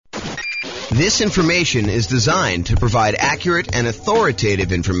This information is designed to provide accurate and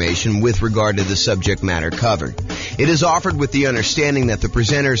authoritative information with regard to the subject matter covered. It is offered with the understanding that the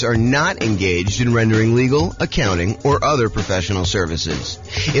presenters are not engaged in rendering legal, accounting, or other professional services.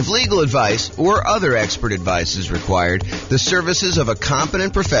 If legal advice or other expert advice is required, the services of a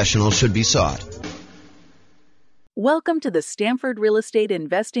competent professional should be sought. Welcome to the Stanford Real Estate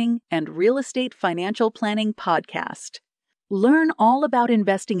Investing and Real Estate Financial Planning Podcast. Learn all about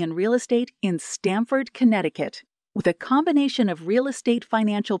investing in real estate in Stamford, Connecticut, with a combination of real estate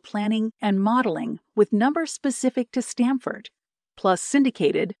financial planning and modeling with numbers specific to Stamford, plus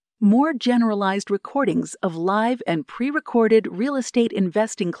syndicated, more generalized recordings of live and pre-recorded real estate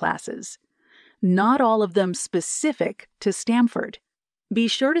investing classes, not all of them specific to Stamford. Be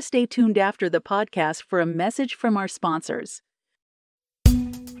sure to stay tuned after the podcast for a message from our sponsors.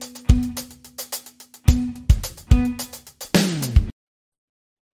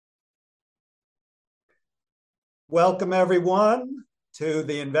 Welcome, everyone, to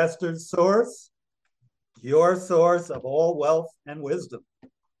the Investor's Source, your source of all wealth and wisdom.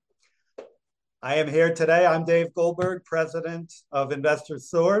 I am here today. I'm Dave Goldberg, president of Investor's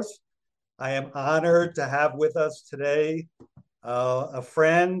Source. I am honored to have with us today a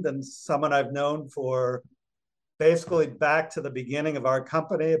friend and someone I've known for basically back to the beginning of our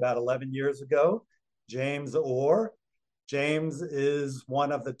company about 11 years ago, James Orr. James is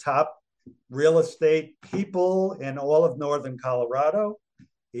one of the top real estate people in all of Northern Colorado.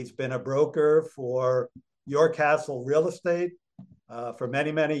 He's been a broker for Your Castle Real Estate for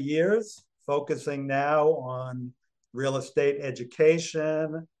many, many years, focusing now on real estate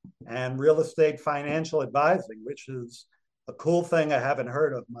education and real estate financial advising, which is a cool thing I haven't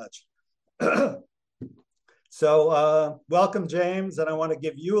heard of much. So welcome, James, and I want to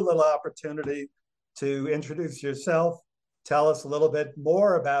give you a little opportunity to introduce yourself. Tell us a little bit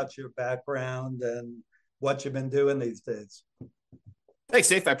more about your background and what you've been doing these days. Thanks,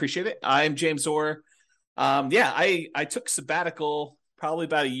 Dave. I appreciate it. I'm James Orr. I took sabbatical probably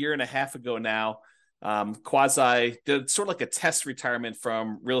about a year and a half ago now. Did sort of like a test retirement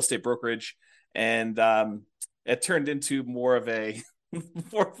from real estate brokerage, and it turned into more of a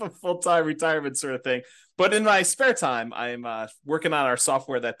full-time retirement sort of thing. But in my spare time, I'm working on our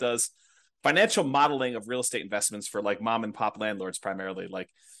software that does financial modeling of real estate investments for like mom and pop landlords, primarily. Like,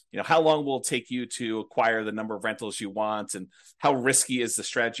 how long will it take you to acquire the number of rentals you want, and how risky is the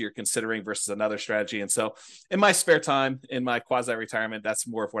strategy you're considering versus another strategy. And so in my spare time, in my quasi-retirement, that's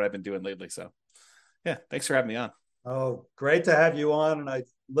more of what I've been doing lately. So yeah, thanks for having me on. Oh, great to have you on. And I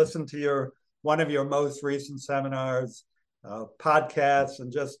listened to one of your most recent seminars, podcasts,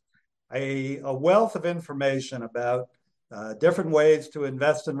 and just a wealth of information about different ways to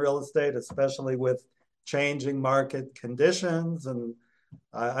invest in real estate, especially with changing market conditions. And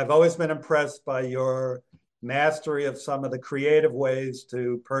I've always been impressed by your mastery of some of the creative ways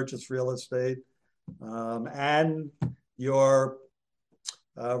to purchase real estate, and your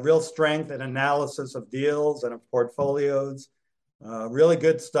real strength and analysis of deals and of portfolios. Really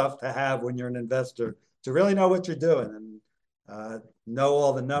good stuff to have when you're an investor, to really know what you're doing and know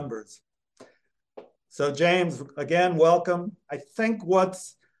all the numbers. So James, again, welcome. I think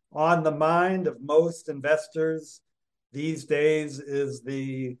what's on the mind of most investors these days is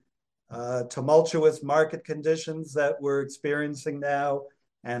the tumultuous market conditions that we're experiencing now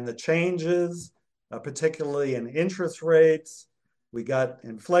and the changes, particularly in interest rates. We got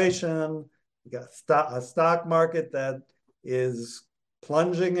inflation, we got a stock market that is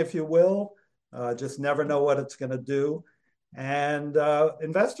plunging, if you will, just never know what it's going to do. And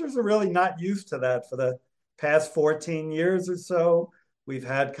investors are really not used to that. For the past 14 years or so, we've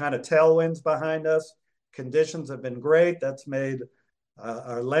had kind of tailwinds behind us. Conditions have been great. That's made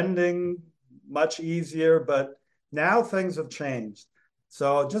our lending much easier, but now things have changed.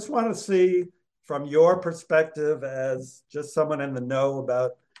 So just want to see from your perspective as just someone in the know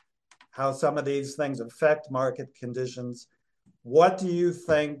about how some of these things affect market conditions. What do you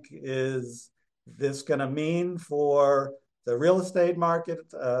think is this going to mean for the real estate market?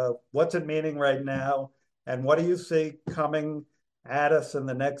 What's it meaning right now? And what do you see coming at us in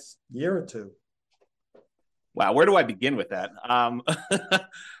the next year or two? Wow, where do I begin with that?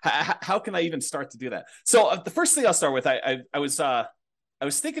 How can I even start to do that? So the first thing I'll start with, I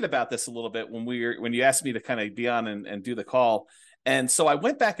was thinking about this a little bit when you asked me to kind of be on and do the call. And so I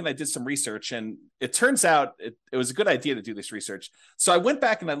went back and I did some research, and it turns out it was a good idea to do this research. So I went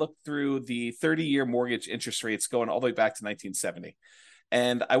back and I looked through the 30-year mortgage interest rates going all the way back to 1970.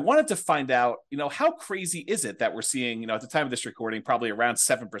 And I wanted to find out, how crazy is it that we're seeing, at the time of this recording, probably around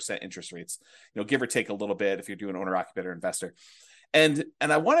 7% interest rates, give or take a little bit if you're doing owner, occupier, investor. And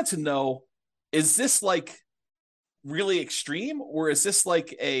I wanted to know is this like really extreme, or is this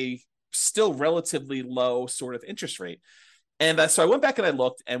like a still relatively low sort of interest rate? And so I went back and I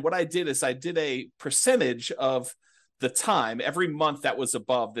looked, and what I did is I did a percentage of the time every month that was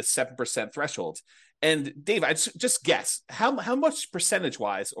above this 7% threshold. And Dave, I just guess how much percentage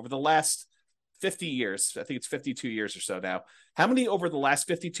wise over the last 50 years, I think it's 52 years or so now, how many over the last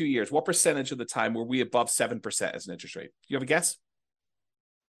 52 years, what percentage of the time were we above 7% as an interest rate? Do you have a guess?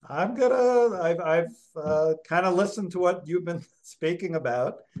 I've kind of listened to what you've been speaking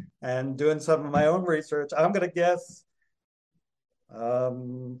about and doing some of my own research. I'm gonna guess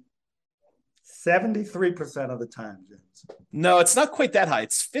 73% of the time, James. No, it's not quite that high.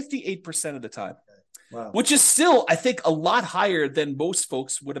 It's 58% of the time. Wow. Which is still, I think, a lot higher than most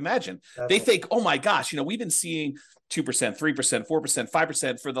folks would imagine. They think, oh my gosh, we've been seeing 2%, 3%, 4%,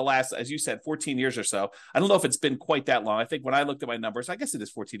 5% for the last, as you said, 14 years or so. I don't know if it's been quite that long. I think when I looked at my numbers, I guess it is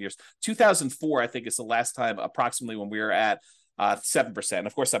 14 years. 2004, I think, is the last time approximately when we were at 7%.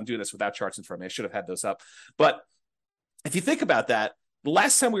 Of course, I'm doing this without charts in front of me. I should have had those up. But if you think about that, the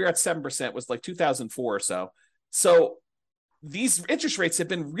last time we were at 7% was like 2004 or so. So these interest rates have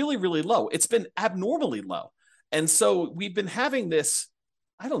been really, really low. It's been abnormally low. And so we've been having this,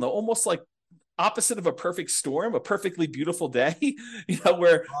 I don't know, almost like opposite of a perfect storm, a perfectly beautiful day,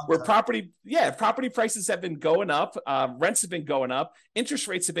 where property prices have been going up, rents have been going up, interest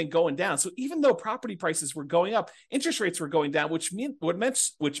rates have been going down. So even though property prices were going up, interest rates were going down, which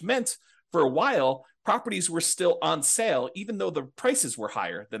meant for a while, properties were still on sale, even though the prices were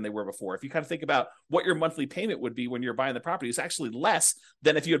higher than they were before. If you kind of think about what your monthly payment would be when you're buying the property, it's actually less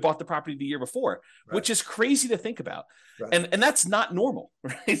than if you had bought the property the year before, right, which is crazy to think about. Right. And that's not normal,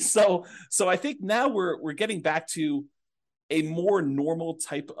 right? So I think now we're getting back to a more normal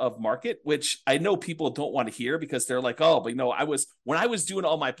type of market, which I know people don't want to hear because they're like, oh, but when I was doing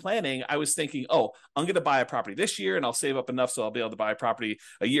all my planning, I was thinking, oh, I'm going to buy a property this year and I'll save up enough so I'll be able to buy a property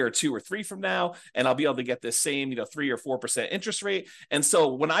a year or 2 or 3 from now, and I'll be able to get this same 3 or 4% interest rate. And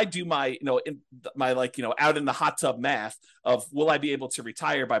so when I do my out in the hot tub math of will I be able to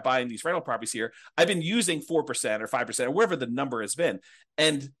retire by buying these rental properties here, I've been using 4% or 5% or wherever the number has been,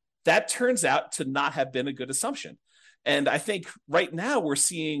 and that turns out to not have been a good assumption. And I think right now we're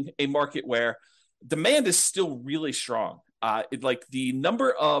seeing a market where demand is still really strong. The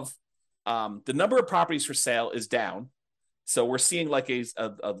number of properties for sale is down, so we're seeing like a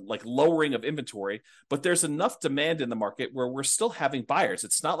lowering of inventory. But there's enough demand in the market where we're still having buyers.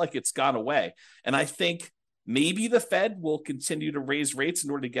 It's not like it's gone away. And I think maybe the Fed will continue to raise rates in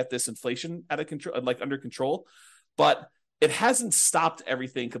order to get this inflation out of control, under control. But it hasn't stopped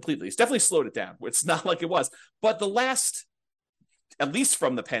everything completely. It's definitely slowed it down. It's not like it was. But the last, at least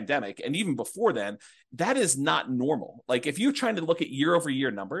from the pandemic, and even before then, that is not normal. Like if you're trying to look at year-over-year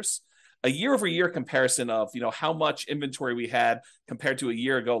numbers, a year-over-year comparison of, how much inventory we had compared to a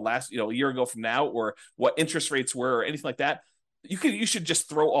year ago a year ago from now, or what interest rates were or anything like that, you should just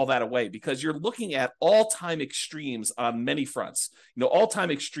throw all that away, because you're looking at all-time extremes on many fronts.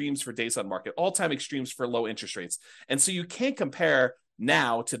 All-time extremes for days on market, all-time extremes for low interest rates. And so you can't compare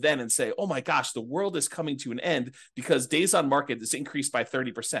now to then and say, oh my gosh, the world is coming to an end because days on market is increased by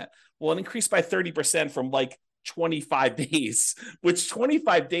 30%. Well, it increased by 30% from 25 days, which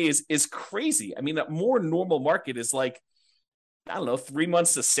 25 days is crazy. I mean, a more normal market is 3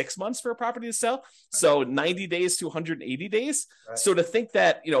 months to 6 months for a property to sell. So 90 days to 180 days. Right. So to think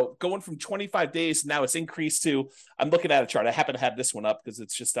that, going from 25 days, now it's increased to, I'm looking at a chart. I happen to have this one up because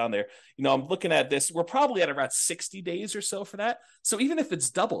it's just down there. I'm looking at this. We're probably at around 60 days or so for that. So even if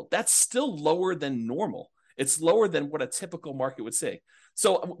it's doubled, that's still lower than normal. It's lower than what a typical market would say.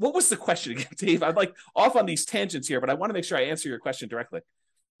 So what was the question again, Dave? I'm off on these tangents here, but I want to make sure I answer your question directly.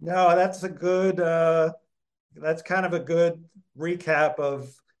 No, that's kind of a good recap of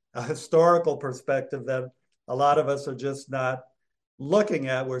a historical perspective that a lot of us are just not looking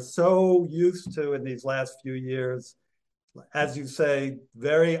at. We're so used to, in these last few years, as you say,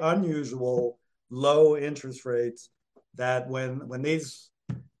 very unusual low interest rates, that when these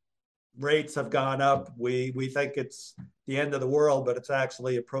rates have gone up, we think it's the end of the world, but it's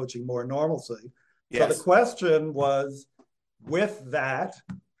actually approaching more normalcy. Yes. So the question was, with that,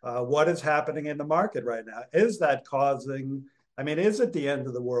 what is happening in the market right now? Is that causing, is it the end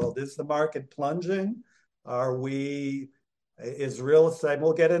of the world? Is the market plunging? Is real estate,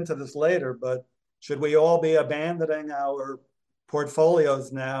 we'll get into this later, but should we all be abandoning our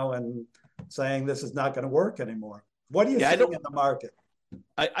portfolios now and saying this is not going to work anymore? What are you seeing in the market?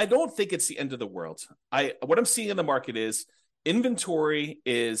 I don't think it's the end of the world. What I'm seeing in the market is inventory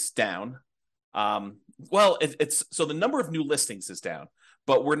is down. So the number of new listings is down,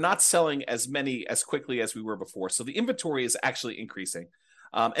 but we're not selling as many as quickly as we were before. So the inventory is actually increasing.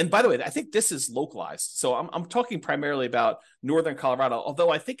 And by the way, I think this is localized. So I'm talking primarily about Northern Colorado, although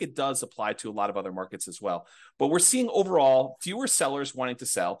I think it does apply to a lot of other markets as well. But we're seeing overall fewer sellers wanting to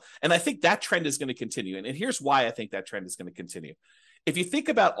sell. And I think that trend is going to continue. And here's why I think that trend is going to continue. If you think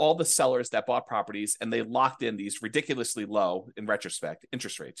about all the sellers that bought properties and they locked in these ridiculously low, in retrospect,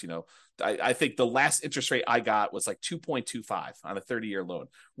 interest rates, I think the last interest rate I got was like 2.25 on a 30-year loan,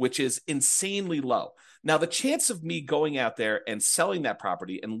 which is insanely low. Now, the chance of me going out there and selling that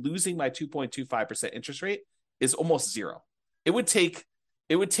property and losing my 2.25% interest rate is almost zero. It would take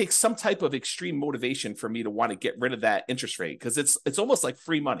some type of extreme motivation for me to want to get rid of that interest rate, because it's almost like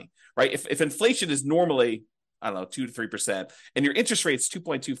free money, right? If inflation is normally, I don't know, 2 to 3%, and your interest rate is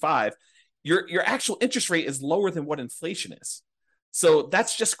 2.25, your actual interest rate is lower than what inflation is. So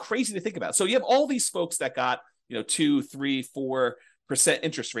that's just crazy to think about. So you have all these folks that got, 2, 3, 4%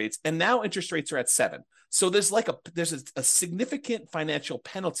 interest rates, and now interest rates are at 7. So there's a significant financial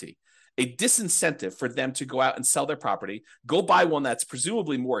penalty, a disincentive for them to go out and sell their property, go buy one that's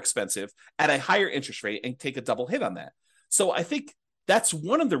presumably more expensive at a higher interest rate and take a double hit on that. So I think that's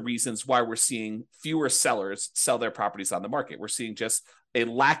one of the reasons why we're seeing fewer sellers sell their properties on the market. We're seeing just a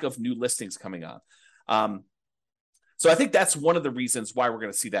lack of new listings coming on. So I think that's one of the reasons why we're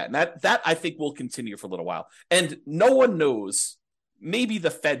going to see that. And that I think will continue for a little while. And no one knows. Maybe the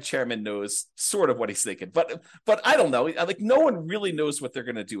Fed chairman knows sort of what he's thinking, but I don't know. Like, no one really knows what they're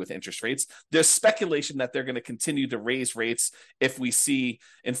going to do with interest rates. There's speculation that they're going to continue to raise rates if we see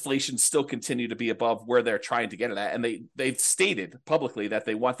inflation still continue to be above where they're trying to get it at. And they've stated publicly that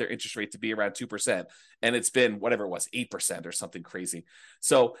they want their interest rate to be around 2%. And it's been whatever it was, 8% or something crazy.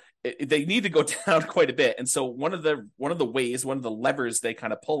 So they need to go down quite a bit. And so one of the levers they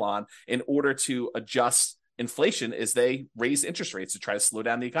kind of pull on in order to adjust inflation is they raise interest rates to try to slow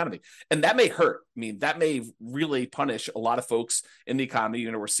down the economy. And that may hurt. I mean, that may really punish a lot of folks in the economy.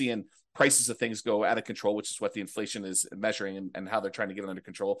 We're seeing prices of things go out of control, which is what the inflation is measuring and how they're trying to get it under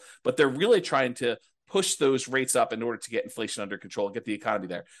control. But they're really trying to push those rates up in order to get inflation under control and get the economy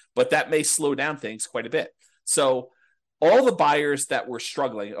there. But that may slow down things quite a bit. So all the buyers that were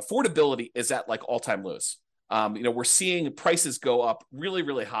struggling, affordability is at like all-time lows. We're seeing prices go up really,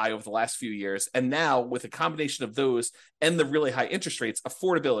 really high over the last few years. And now with a combination of those and the really high interest rates,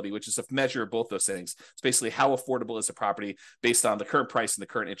 affordability, which is a measure of both those things, it's basically how affordable is a property based on the current price and the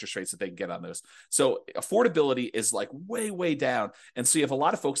current interest rates that they can get on those. So affordability is like way, way down. And so you have a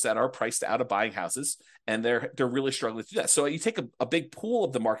lot of folks that are priced out of buying houses, and they're really struggling to do that. So you take a big pool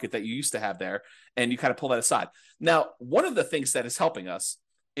of the market that you used to have there, and you kind of pull that aside. Now, one of the things that is helping us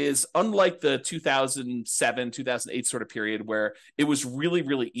is, unlike the 2007, 2008 sort of period where it was really,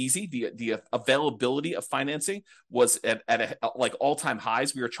 really easy, the availability of financing was at like all-time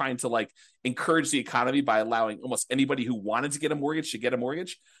highs. We were trying to like encourage the economy by allowing almost anybody who wanted to get a mortgage to get a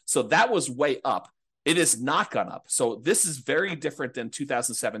mortgage. So that was way up. It has not gone up. So this is very different than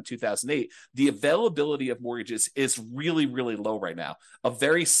 2007, 2008. The availability of mortgages is really, really low right now, a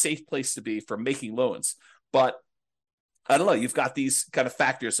very safe place to be for making loans. But I don't know, you've got these kind of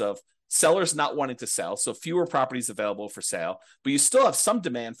factors of sellers not wanting to sell, so fewer properties available for sale, but you still have some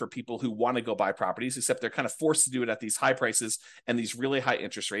demand for people who want to go buy properties, except they're kind of forced to do it at these high prices and these really high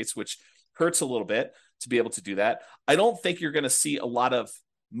interest rates, which hurts a little bit to be able to do that. I don't think you're going to see a lot of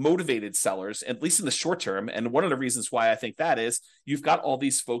motivated sellers, at least in the short term. And one of the reasons why I think that is, you've got all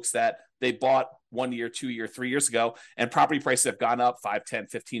these folks that they bought 1 year, 2 year, 3 years ago, and property prices have gone up 5, 10,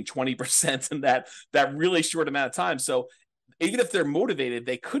 15, 20% in that really short amount of time. So even if they're motivated,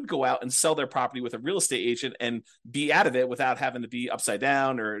 they could go out and sell their property with a real estate agent and be out of it without having to be upside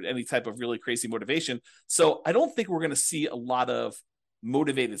down or any type of really crazy motivation. So I don't think we're going to see a lot of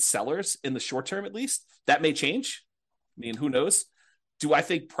motivated sellers in the short term, at least. That may change. I mean, who knows? Do I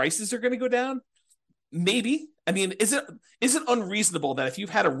think prices are going to go down? Maybe. I mean, is it unreasonable that if you've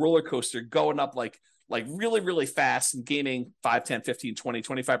had a roller coaster going up like really, really fast and gaining 5, 10, 15, 20,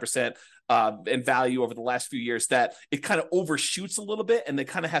 25% in value over the last few years, that it kind of overshoots a little bit and it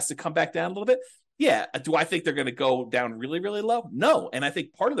kind of has to come back down a little bit? Yeah. Do I think they're going to go down really, really low? No. And I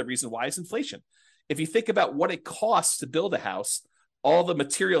think part of the reason why is inflation. If you think about what it costs to build a house, all the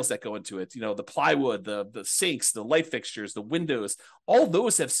materials that go into it, the plywood, the sinks, the light fixtures, the windows, all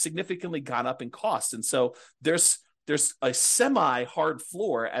those have significantly gone up in cost. And so there's a semi-hard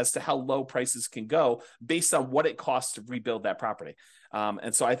floor as to how low prices can go based on what it costs to rebuild that property.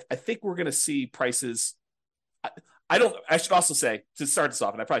 And so I think we're going to see prices. I should also say, to start this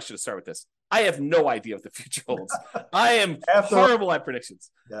off, and I probably should have started with this, I have no idea what the future holds. I am horrible at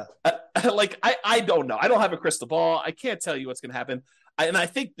predictions. Yeah. I don't know. I don't have a crystal ball. I can't tell you what's going to happen. And I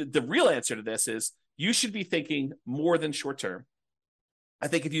think the real answer to this is you should be thinking more than short term. I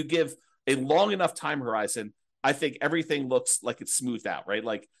think if you give a long enough time horizon, I think everything looks like it's smoothed out, right?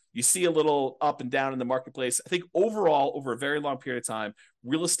 Like you see a little up and down in the marketplace. I think overall, over a very long period of time,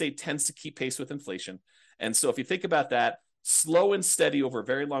 real estate tends to keep pace with inflation. And so if you think about that, slow and steady over a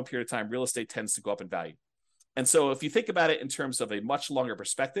very long period of time, real estate tends to go up in value. And so if you think about it in terms of a much longer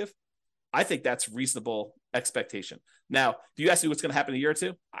perspective, I think that's reasonable expectation. Now, if you ask me what's going to happen in a year or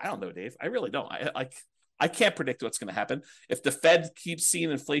two, I don't know, Dave. I really don't. I can't predict what's going to happen. If the Fed keeps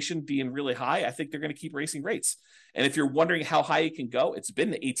seeing inflation being really high, I think they're going to keep raising rates. And if you're wondering how high it can go, it's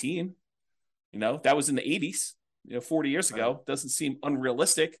been to 18. That was in the 80s, 40 years ago. Right. Doesn't seem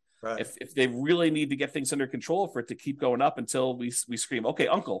unrealistic. Right. If they really need to get things under control for it to keep going up until we scream, okay,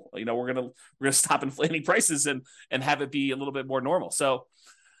 uncle, we're gonna stop inflating prices and have it be a little bit more normal. So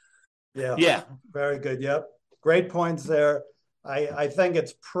yeah, very good. Yep, great points there. I think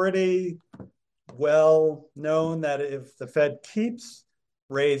it's pretty well known that if the Fed keeps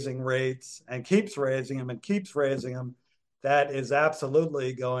raising rates and keeps raising them, that is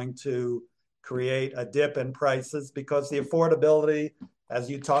absolutely going to create a dip in prices because the affordability, as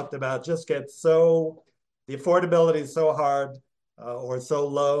you talked about, just gets the affordability is so hard or so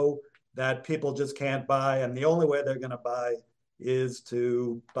low that people just can't buy. And the only way they're going to buy is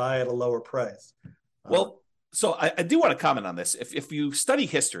to buy at a lower price. Well, so I do want to comment on this. If you study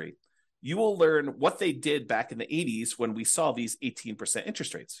history, you will learn what they did back in the 80s when we saw these 18%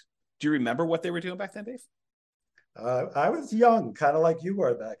 interest rates. Do you remember what they were doing back then, Dave? I was young, kind of like you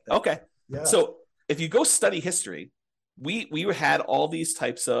were back then. Okay. Yeah. So if you go study history, we had all these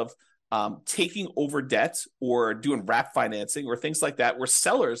types of taking over debt or doing wrap financing or things like that, where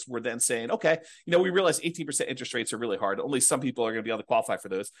sellers were then saying, okay, we realize 18% interest rates are really hard. Only some people are going to be able to qualify for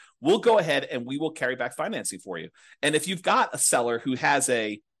those. We'll go ahead and we will carry back financing for you. And if you've got a seller who has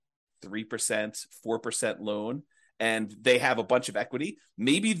a 3%, 4% loan, and they have a bunch of equity,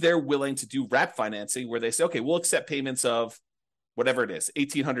 maybe they're willing to do wrap financing where they say, okay, we'll accept payments of whatever it is,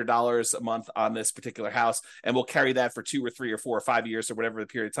 $1,800 a month on this particular house, and we'll carry that for 2 or 3 or 4 or 5 years or whatever the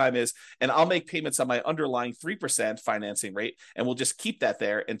period of time is. And I'll make payments on my underlying 3% financing rate, and we'll just keep that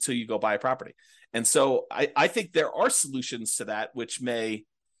there until you go buy a property. And so I think there are solutions to that, which may,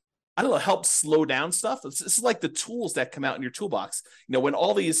 help slow down stuff. This is like the tools that come out in your toolbox. When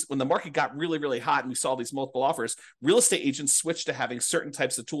the market got really, really hot and we saw these multiple offers, real estate agents switched to having certain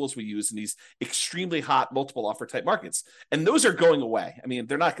types of tools we use in these extremely hot multiple offer type markets. And those are going away. I mean,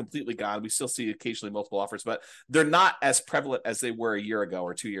 they're not completely gone. We still see occasionally multiple offers, but they're not as prevalent as they were a year ago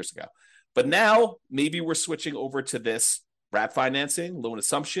or 2 years ago. But now maybe we're switching over to this wrap financing, loan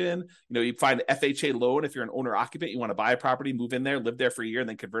assumption. You find an FHA loan if you're an owner occupant, you want to buy a property, move in there, live there for a year, and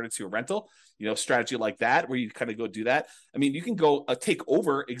then convert it to a rental. Strategy like that where you kind of go do that. I mean, you can go take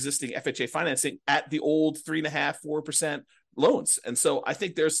over existing FHA financing at the old 3.5%, 4% loans. And so I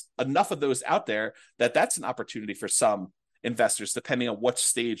think there's enough of those out there that's an opportunity for some investors, depending on what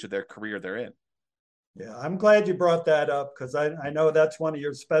stage of their career they're in. Yeah, I'm glad you brought that up because I know that's one of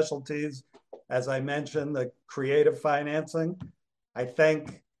your specialties. As I mentioned, the creative financing. I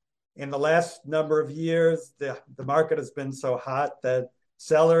think in the last number of years, the market has been so hot that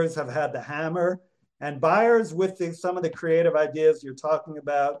sellers have had the hammer, and buyers with some of the creative ideas you're talking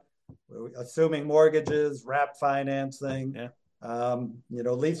about, assuming mortgages, wrap financing,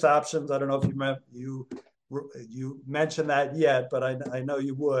 lease options. I don't know if you mentioned that yet, but I know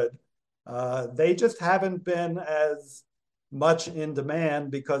you would. They just haven't been as much in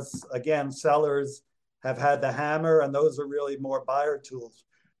demand because, again, sellers have had the hammer, and those are really more buyer tools.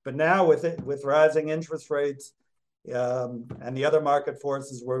 But now with rising interest rates and the other market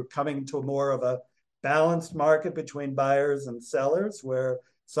forces, we're coming to more of a balanced market between buyers and sellers, where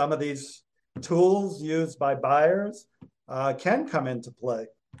some of these tools used by buyers can come into play.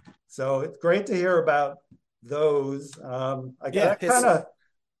 So it's great to hear about those. That kind of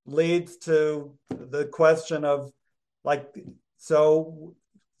leads to the question of, so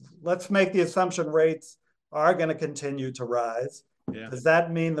let's make the assumption rates are going to continue to rise. Yeah. Does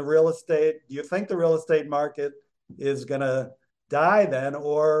that mean do you think the real estate market is going to die then?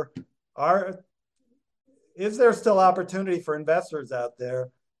 Or is there still opportunity for investors out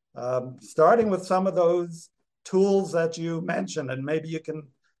there, starting with some of those tools that you mentioned? And maybe you can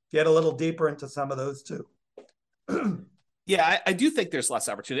get a little deeper into some of those too. Yeah, I do think there's less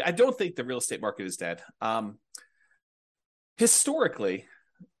opportunity. I don't think the real estate market is dead. Historically,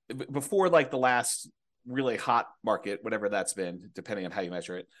 before the last really hot market, whatever that's been, depending on how you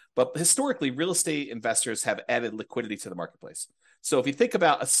measure it, but historically, real estate investors have added liquidity to the marketplace. So if you think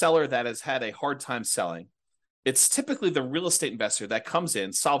about a seller that has had a hard time selling, it's typically the real estate investor that comes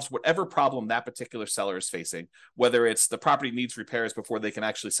in, solves whatever problem that particular seller is facing, whether it's the property needs repairs before they can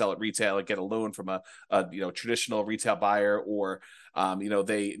actually sell it retail and get a loan from a traditional retail buyer, or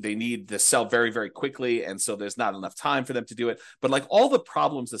they need to sell very, very quickly, and so there's not enough time for them to do it. But like all the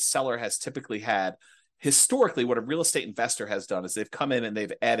problems the seller has typically had, historically, what a real estate investor has done is they've come in and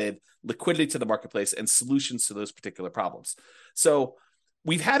they've added liquidity to the marketplace and solutions to those particular problems. So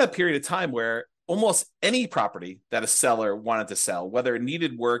we've had a period of time where almost any property that a seller wanted to sell, whether it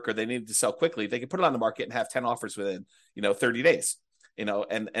needed work or they needed to sell quickly, they could put it on the market and have 10 offers within, 30 days,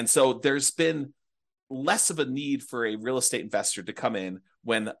 and so there's been less of a need for a real estate investor to come in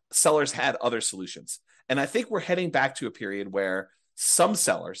when sellers had other solutions. And I think we're heading back to a period where some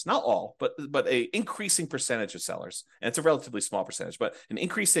sellers, not all, but a increasing percentage of sellers, and it's a relatively small percentage, but an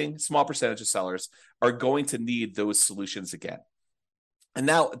increasing small percentage of sellers are going to need those solutions again. And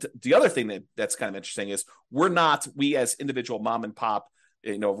now the other thing that's kind of interesting is we as individual mom and pop,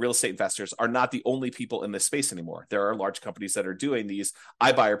 real estate investors are not the only people in this space anymore. There are large companies that are doing these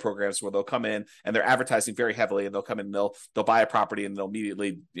iBuyer programs where they'll come in and they're advertising very heavily, and they'll come in and they'll buy a property and they'll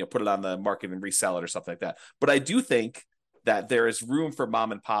immediately put it on the market and resell it or something like that. But I do think that there is room for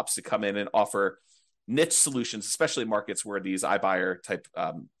mom and pops to come in and offer niche solutions, especially in markets where these iBuyer type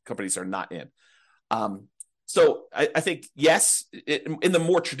companies are not in. So I think, yes, in the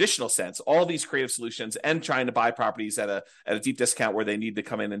more traditional sense, all these creative solutions and trying to buy properties at a deep discount where they need to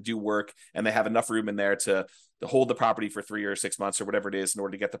come in and do work and they have enough room in there to hold the property for 3 or 6 months or whatever it is in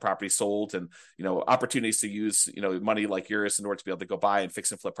order to get the property sold, and opportunities to use money like yours in order to be able to go buy and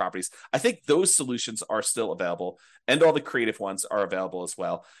fix and flip properties. I think those solutions are still available, and all the creative ones are available as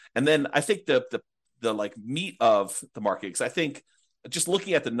well. And then I think the like meat of the market, because I think just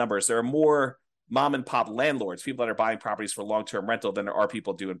looking at the numbers, there are more mom and pop landlords, people that are buying properties for long-term rental, than there are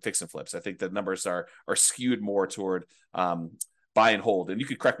people doing fix and flips. I think the numbers are skewed more toward buy and hold. And you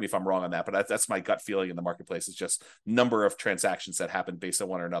could correct me if I'm wrong on that, but that's my gut feeling in the marketplace. It's just number of transactions that happen based on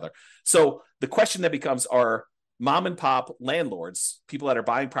one or another. So the question that becomes, are mom and pop landlords, people that are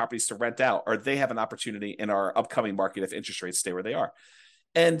buying properties to rent out, are they have an opportunity in our upcoming market if interest rates stay where they are?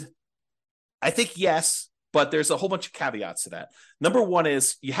 And I think yes, but there's a whole bunch of caveats to that. Number one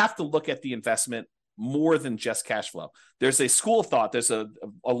is you have to look at the investment more than just cash flow. There's a school of thought. There's a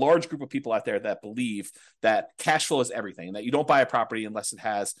large group of people out there that believe that cash flow is everything, and that you don't buy a property unless it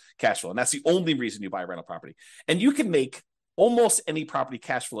has cash flow. And that's the only reason you buy a rental property. And you can make almost any property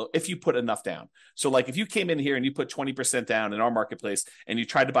cash flow if you put enough down. So like if you came in here and you put 20% down in our marketplace and you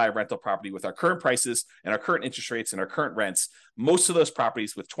tried to buy a rental property with our current prices and our current interest rates and our current rents, most of those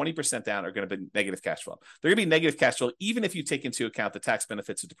properties with 20% down are going to be negative cash flow. They're going to be negative cash flow even if you take into account the tax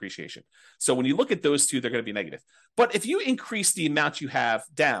benefits of depreciation. So when you look at those two, they're going to be negative. But if you increase the amount you have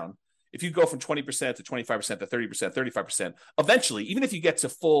down, if you go from 20% to 25% to 30%, 35%, eventually, even if you get to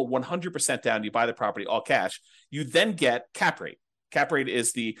full 100% down, you buy the property all cash, you then get cap rate. Cap rate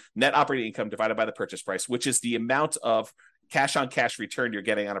is the net operating income divided by the purchase price, which is the amount of cash on cash return you're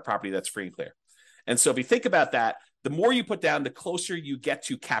getting on a property that's free and clear. And so if you think about that, the more you put down, the closer you get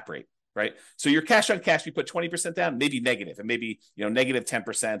to cap rate. Right. So your cash on cash, you put 20% down, maybe negative, and maybe, negative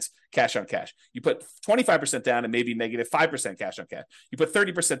 10% cash on cash. You put 25% down and maybe negative 5% cash on cash. You put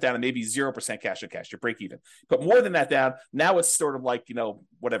 30% down and maybe 0% cash on cash. You're break even. Put more than that down. Now it's sort of like,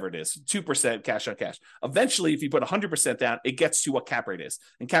 whatever it is, 2% cash on cash. Eventually, if you put 100% down, it gets to what cap rate is.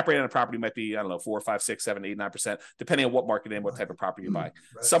 And cap rate on a property might be, 4, 5, 6, 7, 8, 9%, depending on what market and what type of property you buy,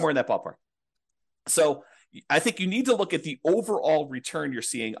 somewhere in that ballpark. So I think you need to look at the overall return you're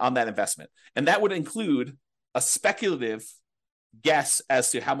seeing on that investment. And that would include a speculative guess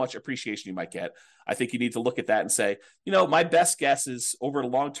as to how much appreciation you might get. I think you need to look at that and say, my best guess is over the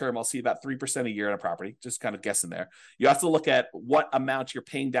long term, I'll see about 3% a year on a property, just kind of guessing there. You have to look at what amount you're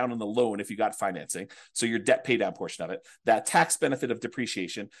paying down on the loan if you got financing. So your debt pay down portion of it, that tax benefit of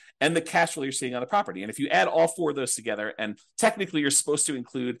depreciation, and the cash flow you're seeing on the property. And if you add all four of those together, and technically you're supposed to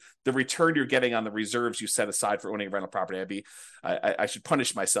include the return you're getting on the reserves you set aside for owning a rental property. I should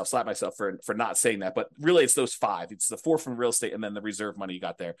punish myself, slap myself for not saying that, but really it's those five. It's the four from real estate and then the reserve money you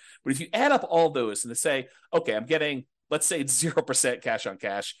got there. But if you add up all those and to say, okay, I'm getting, let's say it's 0% cash on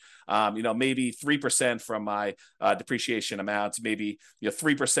cash, maybe 3% from my depreciation amount, maybe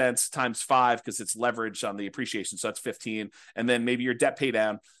 3% times 5 because it's leverage on the appreciation, so that's 15, and then maybe your debt pay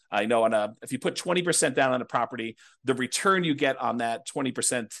down. If you put 20% down on a property, the return you get on that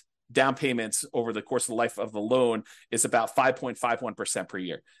 20% down payments over the course of the life of the loan is about 5.51% per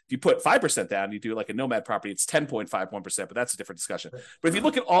year. If you put 5% down, you do like a nomad property, it's 10.51%, but that's a different discussion. But if you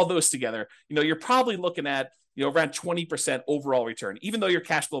look at all those together, you're probably looking at, around 20% overall return, even though your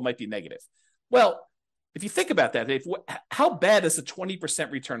cash flow might be negative. Well, if you think about that, Dave, how bad is a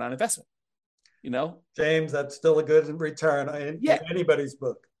 20% return on investment? James, that's still a good return in anybody's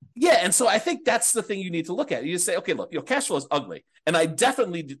book. Yeah. And so I think that's the thing you need to look at. You say, okay, look, cash flow is ugly. And I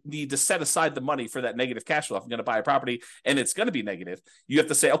definitely need to set aside the money for that negative cash flow. If I'm going to buy a property and it's going to be negative, you have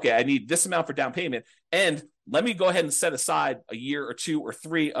to say, okay, I need this amount for down payment. And let me go ahead and set aside a year or 2 or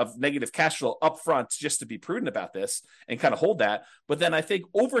 3 of negative cash flow up front just to be prudent about this and kind of hold that. But then I think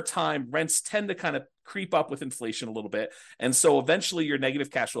over time, rents tend to kind of creep up with inflation a little bit. And so eventually your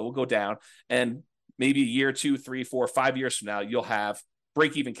negative cash flow will go down. And maybe a year, 2, 3, 4, 5 years from now, you'll have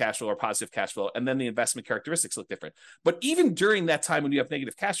break-even cash flow or positive cash flow, and then the investment characteristics look different. But even during that time when you have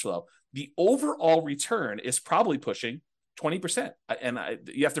negative cash flow, the overall return is probably pushing 20%. And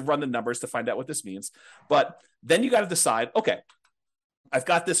you have to run the numbers to find out what this means. But then you got to decide, okay, I've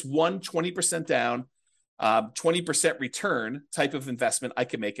got this 20% down, 20% return type of investment I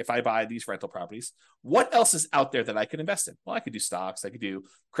can make if I buy these rental properties. What else is out there that I can invest in? Well, I could do stocks, I could do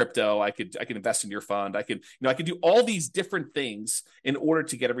crypto, I could invest in your fund, I could do all these different things in order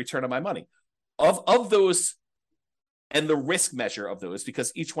to get a return on my money. Of those, and the risk measure of those,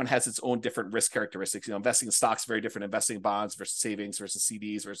 because each one has its own different risk characteristics. Investing in stocks is very different. Investing in bonds versus savings versus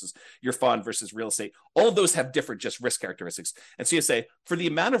CDs versus your fund versus real estate. All of those have different just risk characteristics. And so you say, for the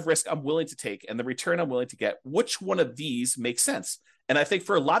amount of risk I'm willing to take and the return I'm willing to get, which one of these makes sense? And I think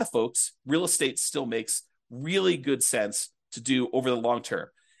for a lot of folks, real estate still makes really good sense to do over the long term.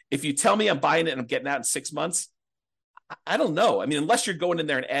 If you tell me I'm buying it and I'm getting out in 6 months, I don't know. I mean, unless you're going in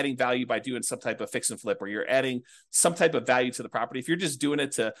there and adding value by doing some type of fix and flip, or you're adding some type of value to the property. If you're just doing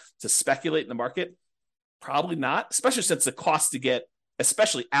it to speculate in the market, probably not, especially since the cost to get,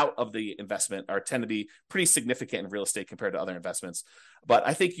 especially out of the investment, tend to be pretty significant in real estate compared to other investments. But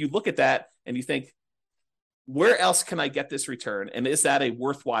I think you look at that and you think, where else can I get this return? And is that a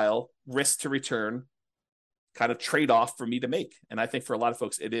worthwhile risk to return kind of trade-off for me to make? And I think for a lot of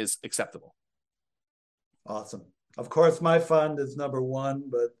folks, it is acceptable. Awesome. Of course, my fund is number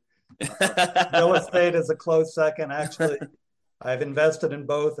 1, but real estate is a close second. Actually, I've invested in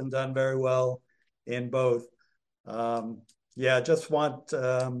both and done very well in both. Just want,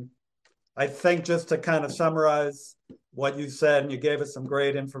 I think just to kind of summarize what you said, and you gave us some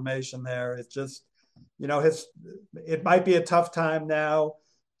great information there. It's just, it might be a tough time now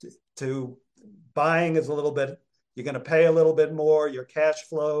to buying is a little bit, you're going to pay a little bit more, your cash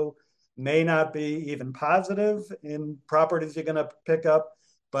flow may not be even positive in properties you're going to pick up.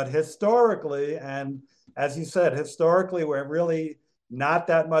 But historically, and as you said, historically, we're really not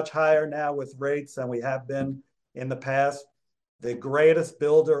that much higher now with rates than we have been in the past. The greatest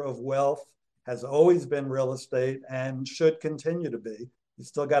builder of wealth has always been real estate and should continue to be. You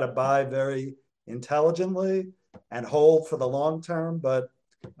still got to buy very intelligently and hold for the long term, but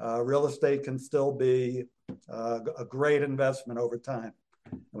real estate can still be a great investment over time.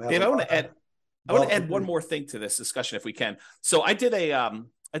 Dave, I want to add one more thing to this discussion if we can. So I did a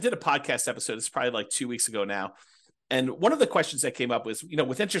podcast episode. It's probably like 2 weeks ago now. And one of the questions that came up was,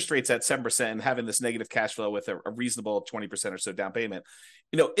 with interest rates at 7% and having this negative cash flow with a reasonable 20% or so down payment,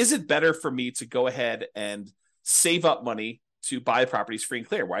 is it better for me to go ahead and save up money to buy properties free and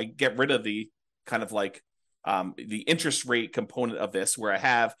clear, where I get rid of the kind of like the interest rate component of this, where I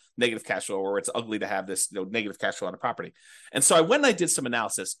have negative cash flow, or it's ugly to have this negative cash flow on a property? And so I went and I did some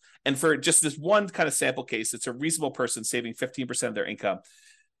analysis, and for just this one kind of sample case, it's a reasonable person saving 15% of their income.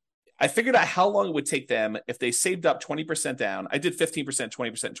 I figured out how long it would take them if they saved up 20% down. I did 15%,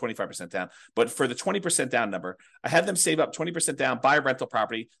 20%, and 25% down. But for the 20% down number, I had them save up 20% down, buy a rental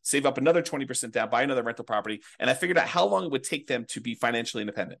property, save up another 20% down, buy another rental property. And I figured out how long it would take them to be financially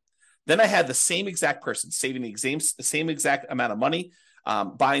independent. Then I had the same exact person saving the same exact amount of money,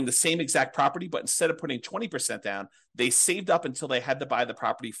 buying the same exact property, but instead of putting 20% down, they saved up until they had to buy the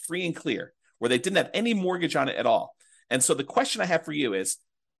property free and clear, where they didn't have any mortgage on it at all. And so the question I have for you is,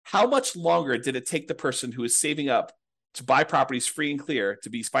 how much longer did it take the person who is saving up to buy properties free and clear to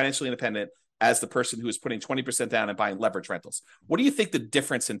be financially independent as the person who is putting 20% down and buying leverage rentals? What do you think the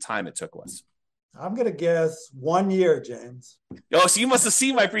difference in time it took was? I'm going to guess 1 year, James. Oh, so you must have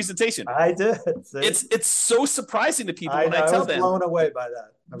seen my presentation. I did. It's so surprising to people when I tell them. I was blown away by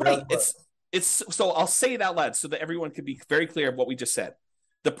that. Right. It's so I'll say it out loud so that everyone can be very clear of what we just said.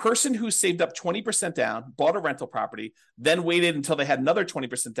 The person who saved up 20% down, bought a rental property, then waited until they had another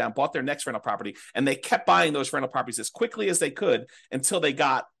 20% down, bought their next rental property, and they kept buying those rental properties as quickly as they could until they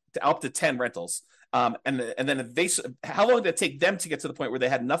got up to 10 rentals. And then how long did it take them to get to the point where they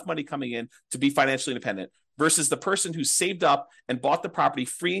had enough money coming in to be financially independent, versus the person who saved up and bought the property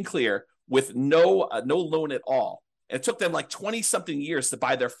free and clear with no loan at all? And it took them like 20 something years to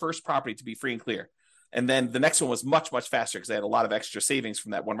buy their first property to be free and clear. And then the next one was much, much faster because they had a lot of extra savings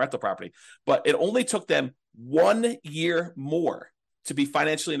from that one rental property. But it only took them 1 year more to be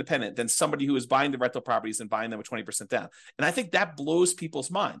financially independent than somebody who is buying the rental properties and buying them with 20% down. And I think that blows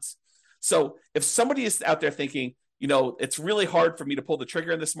people's minds. So if somebody is out there thinking, it's really hard for me to pull the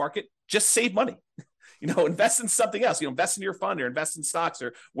trigger in this market, just save money. Invest in something else, invest in your fund or invest in stocks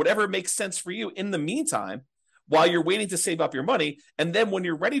or whatever makes sense for you in the meantime, while you're waiting to save up your money. And then when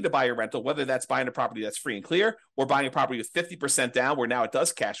you're ready to buy a rental, whether that's buying a property that's free and clear or buying a property with 50% down where now it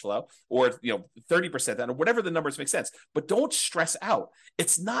does cash flow, or 30% down, or whatever the numbers make sense. But don't stress out.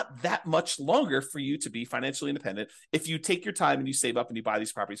 It's not that much longer for you to be financially independent if you take your time and you save up and you buy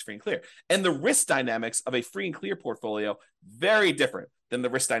these properties free and clear. And the risk dynamics of a free and clear portfolio, very different than the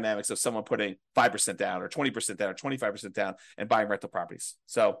risk dynamics of someone putting 5% down or 20% down or 25% down and buying rental properties.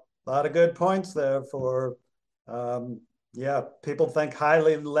 So a lot of good points there for people think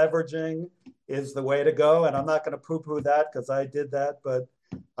highly leveraging is the way to go. And I'm not going to poo-poo that because I did that. But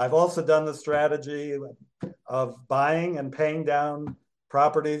I've also done the strategy of buying and paying down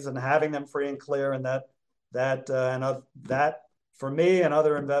properties and having them free and clear. And that for me and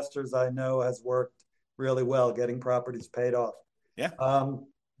other investors I know has worked really well, getting properties paid off. Yeah.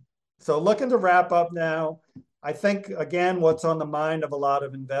 So looking to wrap up now, I think, again, what's on the mind of a lot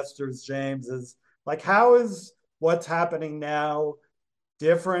of investors, James, is like, how is what's happening now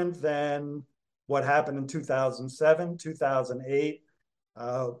different than what happened in 2007, 2008?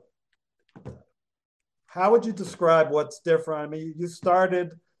 How would you describe what's different? I mean, you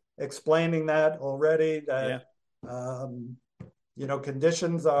started explaining that already, that,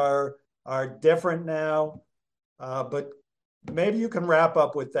 conditions are different now, but maybe you can wrap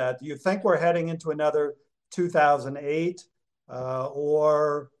up with that. Do you think we're heading into another 2008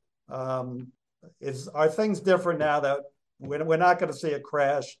 or are things different now that we're not going to see a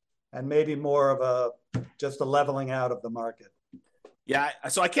crash and maybe more of just a leveling out of the market? Yeah,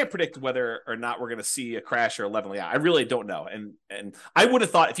 so I can't predict whether or not we're going to see a crash or a leveling out. I really don't know. And I would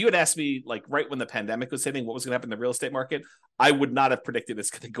have thought, if you had asked me, like right when the pandemic was hitting, what was going to happen in the real estate market, I would not have predicted it's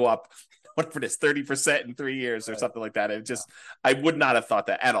going to go up for this 30% in 3 years or something like that. I would not have thought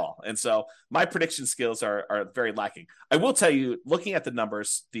that at all. And so my prediction skills are very lacking. I will tell you, looking at the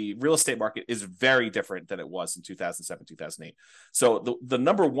numbers, the real estate market is very different than it was in 2007, 2008. So the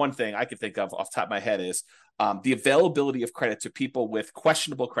number one thing I can think of off the top of my head is the availability of credit to people with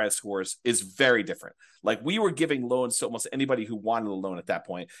questionable credit scores is very different. Like, we were giving loans to almost anybody who wanted a loan at that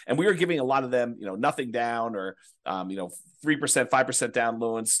point. And we were giving a lot of them, nothing down or, 3%, 5% down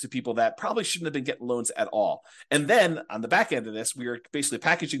loans to people that probably shouldn't have been getting loans at all. And then on the back end of this, we were basically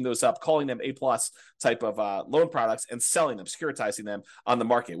packaging those up, calling them A+ type of loan products and selling them, securitizing them on the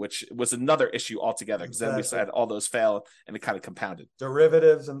market, which was another issue altogether, because then we had all those fail and it kind of compounded.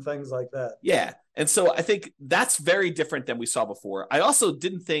 Derivatives and things like that. Yeah. And so I think that's very different than we saw before. I also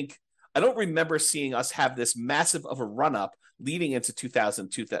I don't remember seeing us have this massive of a run up leading into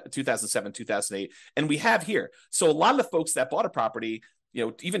 2007, 2008. And we have here. So a lot of the folks that bought a property,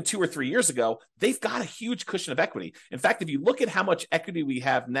 even 2 or 3 years ago, they've got a huge cushion of equity. In fact, if you look at how much equity we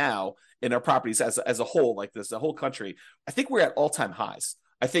have now in our properties as a whole, like this, the whole country, I think we're at all-time highs.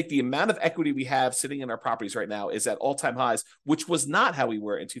 I think the amount of equity we have sitting in our properties right now is at all-time highs, which was not how we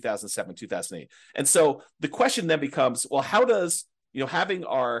were in 2007, 2008. And so the question then becomes, well, how does, having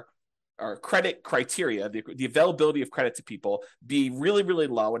our credit criteria, the availability of credit to people, be really, really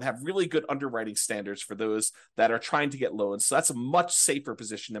low and have really good underwriting standards for those that are trying to get loans? So that's a much safer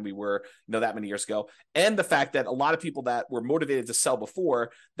position than we were, that many years ago. And the fact that a lot of people that were motivated to sell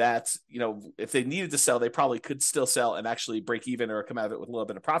before, that, if they needed to sell, they probably could still sell and actually break even or come out of it with a little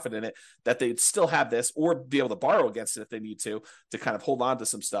bit of profit in it, that they'd still have this or be able to borrow against it if they need to kind of hold on to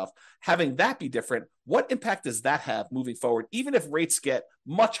some stuff. Having that be different, what impact does that have moving forward, even if rates get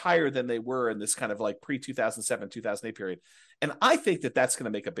much higher than they were in this kind of like pre-2007, 2008 period? And I think that that's going to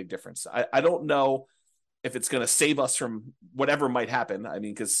make a big difference. I don't know if it's going to save us from whatever might happen. I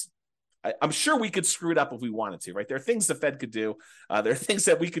mean, because I'm sure we could screw it up if we wanted to, right? There are things the Fed could do. There are things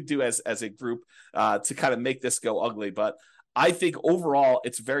that we could do as a group to kind of make this go ugly. But I think overall,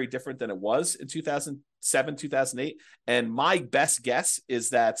 it's very different than it was in 2007, 2008. And my best guess is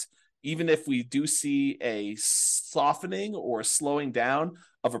that even if we do see a softening or slowing down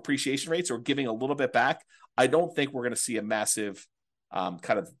of appreciation rates or giving a little bit back, I don't think we're going to see a massive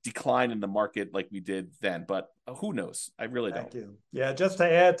kind of decline in the market like we did then. But who knows? I really don't. Thank you. Yeah, just to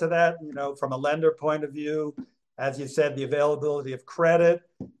add to that, from a lender point of view, as you said, the availability of credit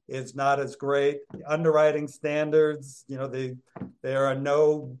is not as great. The underwriting standards, there are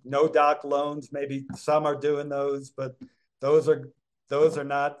no doc loans. Maybe some are doing those, but those are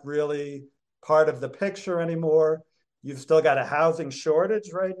not really part of the picture anymore. You've still got a housing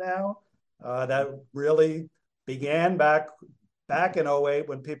shortage right now that really began back in 08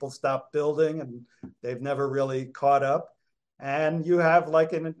 when people stopped building, and they've never really caught up. And you have,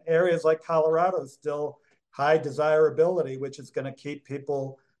 like in areas like Colorado, still high desirability, which is going to keep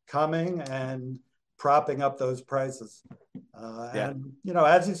people coming and propping up those prices. And, you know,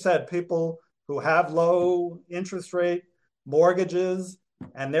 as you said, people who have low interest rate mortgages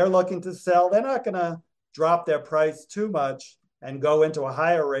and they're looking to sell, they're not going to drop their price too much and go into a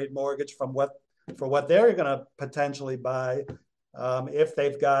higher rate mortgage for what they're going to potentially buy if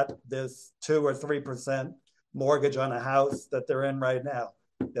they've got this 2 or 3% mortgage on a house that they're in right now.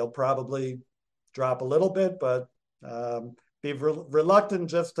 They'll probably drop a little bit, but be reluctant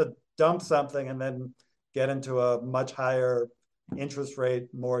just to dump something and then get into a much higher interest rate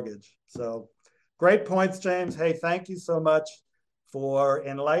mortgage. So great points, James. Hey, thank you so much for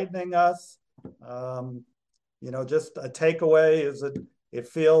enlightening us. You know, just a takeaway is that it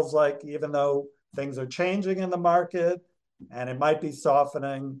feels like even though things are changing in the market and it might be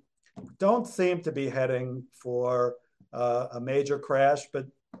softening, don't seem to be heading for a major crash, but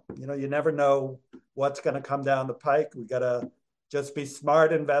you know, you never know what's going to come down the pike. We got to just be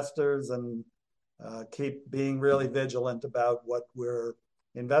smart investors and keep being really vigilant about what we're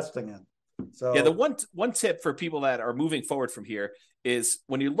investing in. So yeah, the one tip for people that are moving forward from here is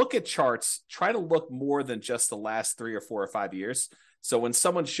when you look at charts, try to look more than just the last 3 or 4 or 5 years. So when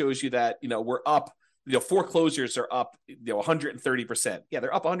someone shows you that, you know, we're up, you know, foreclosures are up, you know, 130%. Yeah,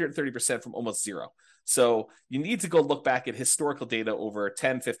 they're up 130% from almost zero. So you need to go look back at historical data over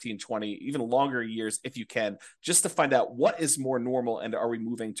 10, 15, 20, even longer years if you can, just to find out what is more normal and are we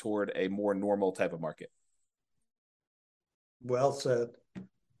moving toward a more normal type of market. Well said.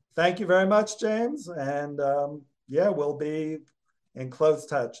 Thank you very much, James. And yeah, we'll be in close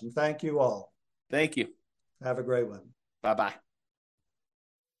touch. And thank you all. Thank you. Have a great one. Bye-bye.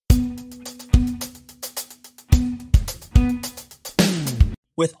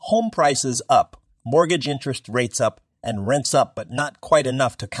 With home prices up, mortgage interest rates up, and rents up, but not quite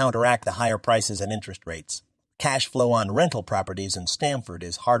enough to counteract the higher prices and interest rates, cash flow on rental properties in Stamford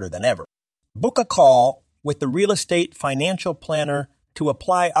is harder than ever. Book a call with the Real Estate Financial Planner to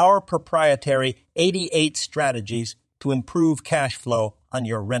apply our proprietary 88 strategies to improve cash flow on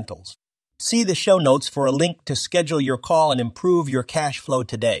your rentals. See the show notes for a link to schedule your call and improve your cash flow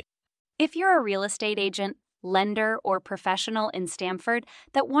today. If you're a real estate agent, lender, or professional in Stamford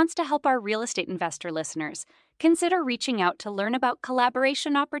that wants to help our real estate investor listeners, consider reaching out to learn about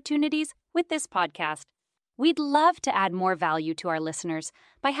collaboration opportunities with this podcast. We'd love to add more value to our listeners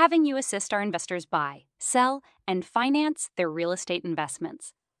by having you assist our investors buy, sell, and finance their real estate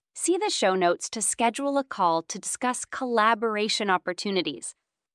investments. See the show notes to schedule a call to discuss collaboration opportunities.